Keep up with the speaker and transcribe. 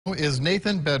Is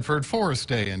Nathan Bedford Forrest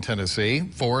Day in Tennessee.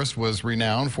 Forrest was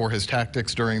renowned for his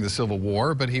tactics during the Civil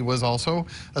War, but he was also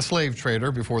a slave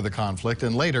trader before the conflict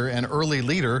and later an early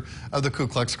leader of the Ku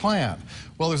Klux Klan.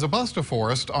 Well, there's a bust of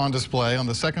Forrest on display on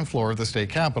the second floor of the state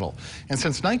capitol. And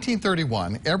since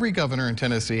 1931, every governor in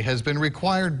Tennessee has been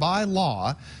required by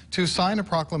law to sign a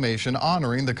proclamation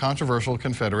honoring the controversial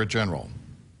Confederate general.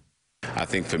 I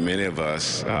think for many of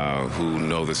us who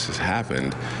know this has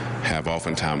happened have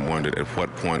oftentimes wondered at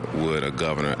what point would a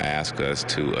governor ask us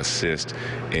to assist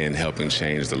in helping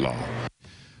change the law.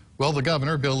 Well, the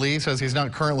governor, Bill Lee, says he's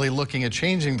not currently looking at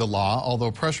changing the law,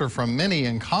 although pressure from many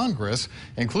in Congress,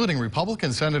 including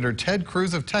Republican Senator Ted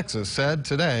Cruz of Texas, said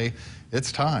today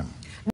it's time.